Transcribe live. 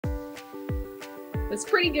was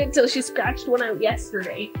pretty good till she scratched one out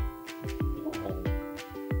yesterday.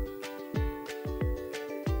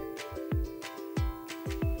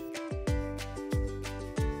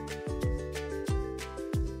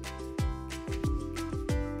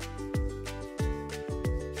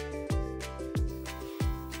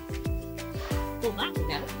 Pull that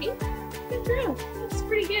one out, okay? Good girl. That's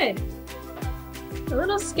pretty good. A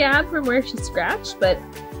little scab from where she scratched, but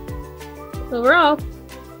overall,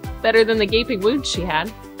 better than the gaping wound she had.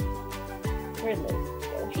 Where'd Lizzie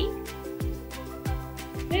go?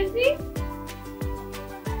 Lizzie?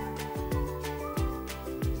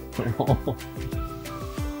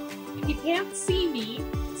 You can't see me.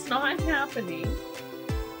 It's not happening.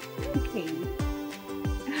 Okay.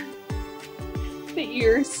 The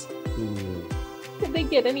ears. Did they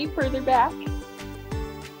get any further back?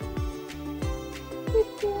 Good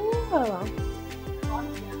girl.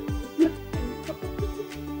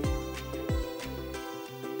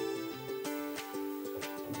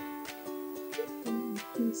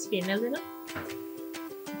 Can you spin a little?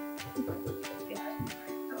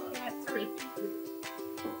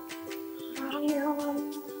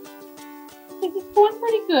 It's going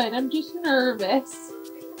pretty good. I'm just nervous.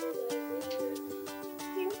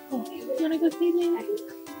 You wanna go see Lily?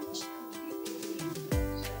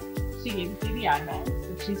 She didn't see the eyeball,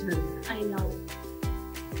 but she's hurt. I know.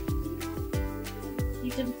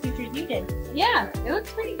 You did the suture you did. Yeah, it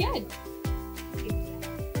looks pretty good.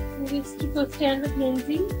 Maybe to go stand with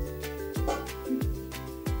Lindsay.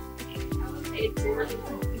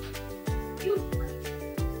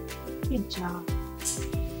 Good job.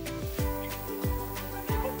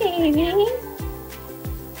 Hey, baby.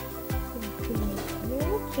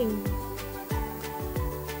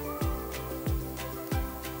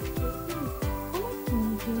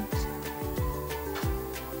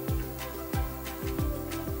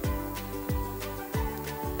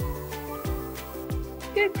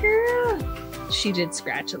 Good girl. She did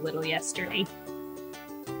scratch a little yesterday.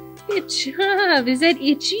 Good job. Is that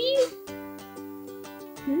itchy?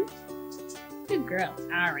 Hmm? Good girl.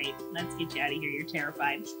 All right, let's get you out of here. You're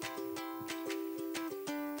terrified.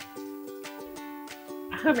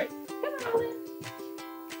 All right. Come on, Ellen.